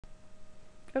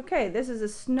Okay, this is a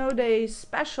snow day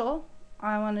special.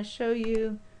 I want to show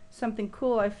you something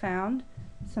cool I found,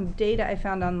 some data I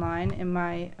found online in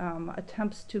my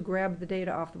attempts to grab the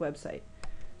data off the website.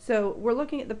 So we're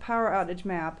looking at the power outage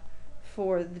map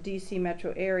for the DC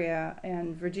metro area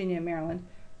and Virginia and Maryland,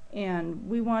 and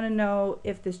we want to know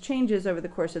if this changes over the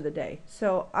course of the day.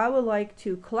 So I would like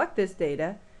to collect this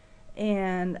data,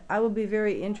 and I will be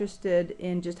very interested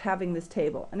in just having this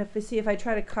table. And if I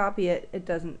try to copy it, it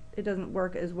doesn't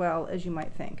work as well as you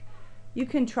might think. You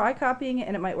can try copying it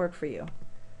and it might work for you.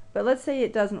 But let's say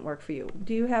it doesn't work for you.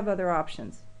 Do you have other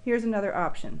options? Here's another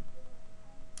option.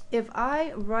 If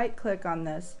I right click on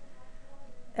this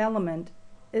element,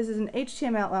 this is an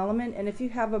HTML element, and if you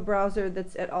have a browser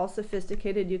that's at all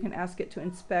sophisticated, you can ask it to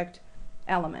inspect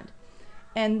element.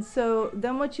 And so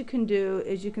then what you can do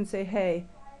is you can say, hey,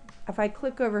 if I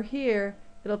click over here,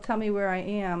 it'll tell me where I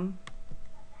am.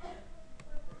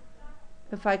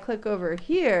 If I click over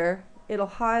here, it'll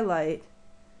highlight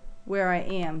where I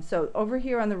am. So over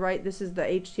here on the right, this is the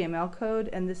HTML code,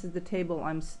 and this is the table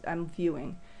I'm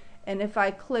viewing. And if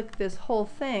I click this whole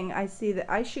thing, I see that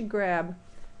I should grab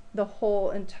the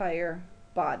whole entire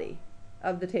body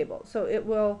of the table. So it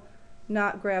will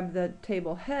not grab the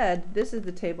table head. This is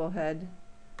the table head.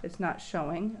 It's not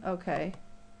showing. Okay.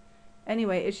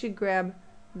 Anyway, it should grab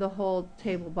the whole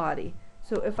table body.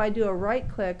 So if I do a right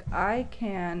click, I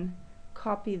can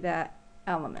copy that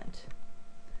element.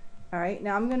 Alright,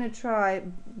 now I'm going to try,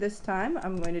 this time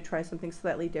I'm going to try something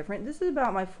slightly different. This is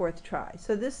about my 4th try.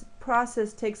 So this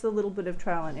process takes a little bit of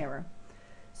trial and error.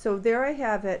 So there I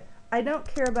have it. I don't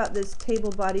care about this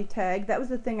table body tag. That was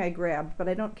the thing I grabbed, but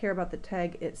I don't care about the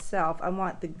tag itself. I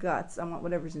want the guts. I want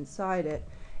whatever's inside it.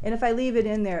 And if I leave it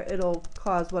in there, it'll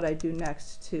cause what I do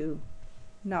next to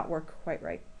not work quite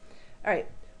right. Alright,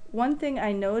 one thing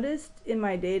I noticed in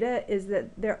my data is that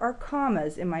there are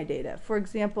commas in my data. For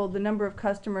example, the number of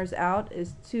customers out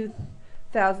is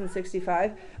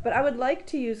 2,065, but I would like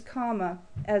to use comma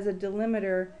as a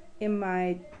delimiter in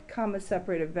my comma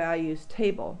separated values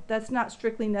table. That's not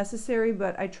strictly necessary,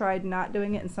 but I tried not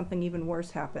doing it and something even worse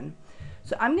happened.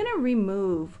 So I'm going to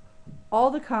remove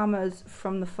all the commas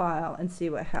from the file and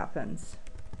see what happens.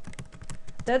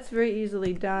 That's very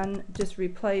easily done. Just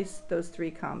replace those 3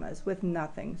 commas with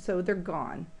nothing. So they're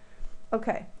gone.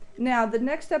 Okay, now the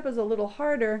next step is a little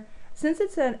harder. Since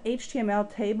it's an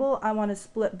HTML table, I want to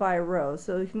split by row.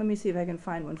 So let me see if I can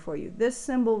find one for you. This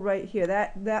symbol right here,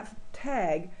 that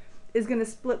tag is going to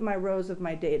split my rows of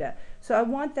my data. So I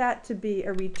want that to be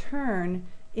a return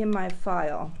in my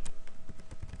file.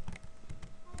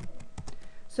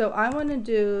 So I want to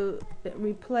do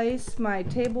replace my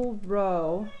table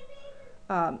row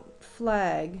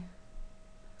flag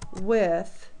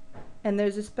with, and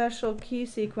there's a special key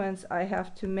sequence I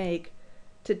have to make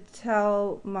to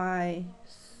tell my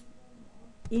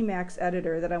Emacs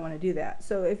editor that I want to do that.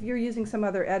 So if you're using some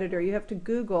other editor, you have to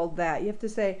Google that. You have to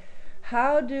say,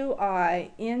 how do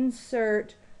I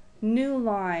insert new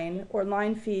line or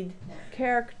line feed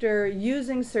character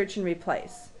using search and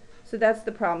replace? So that's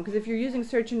the problem, because if you're using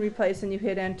search and replace and you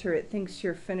hit enter, it thinks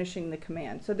you're finishing the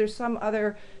command. So there's some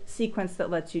other sequence that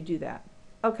lets you do that.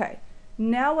 Okay,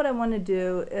 now what I want to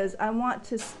do is I want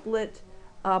to split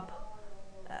up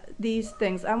these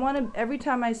things. I want to, every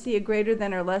time I see a greater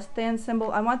than or less than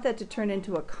symbol, I want that to turn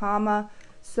into a comma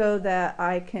so that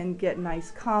I can get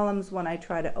nice columns when I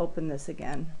try to open this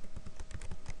again.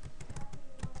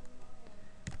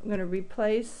 I'm going to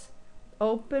replace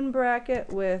open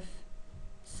bracket with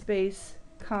space,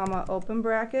 comma, open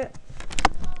bracket,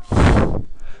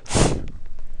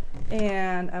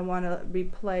 and I want to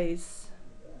replace,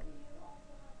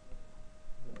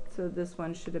 so this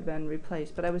one should have been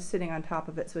replaced, but I was sitting on top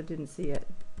of it so it didn't see it,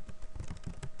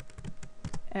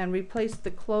 and replace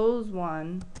the close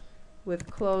one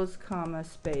with close, comma,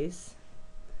 space,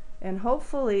 and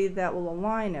hopefully that will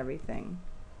align everything.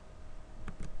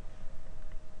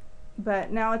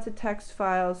 But now it's a text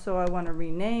file, so I want to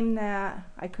rename that.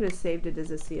 I could have saved it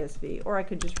as a CSV, or I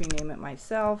could just rename it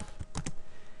myself.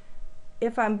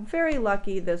 If I'm very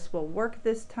lucky, this will work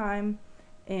this time,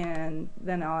 and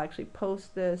then I'll actually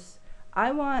post this.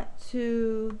 I want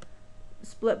to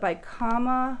split by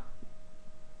comma.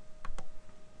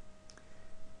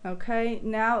 Okay,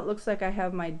 now it looks like I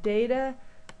have my data,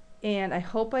 and I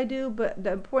hope I do, but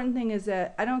the important thing is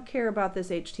that I don't care about this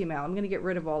HTML. I'm going to get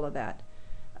rid of all of that.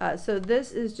 So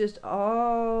this is just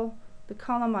all the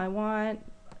column I want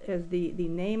is the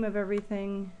name of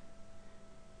everything,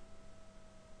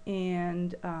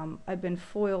 and I've been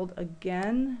foiled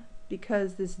again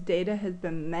because this data has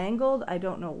been mangled. I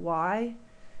don't know why.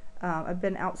 I've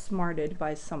been outsmarted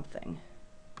by something.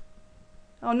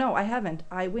 Oh no, I haven't.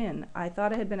 I win. I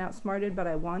thought I had been outsmarted, but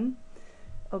I won.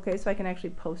 Okay, so I can actually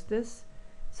post this.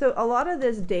 So a lot of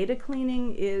this data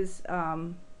cleaning is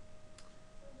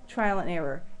trial and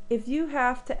error. If you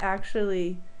have to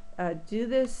actually do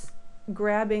this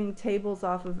grabbing tables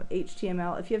off of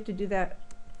HTML, if you have to do that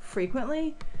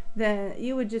frequently, then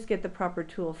you would just get the proper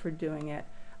tool for doing it.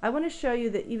 I want to show you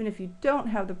that even if you don't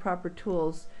have the proper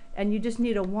tools and you just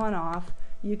need a one-off,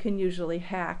 you can usually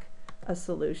hack a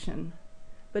solution.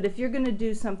 But if you're going to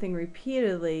do something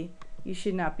repeatedly, you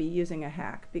should not be using a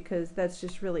hack, because that's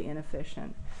just really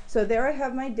inefficient. So there I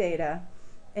have my data,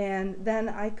 and then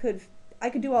I could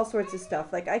do all sorts of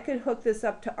stuff. Like I could hook this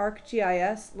up to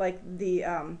ArcGIS like the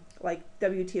like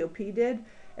WTOP did,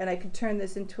 and I could turn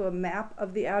this into a map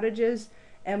of the outages.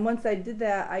 And once I did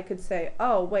that, I could say,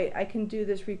 oh wait, I can do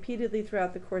this repeatedly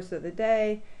throughout the course of the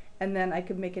day, and then I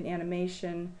could make an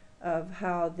animation of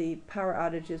how the power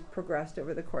outages progressed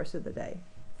over the course of the day,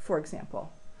 for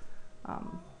example.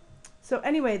 So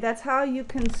anyway, that's how you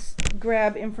can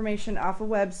grab information off a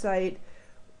website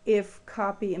if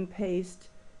copy and paste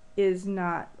is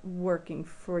not working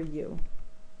for you.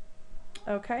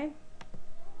 Okay?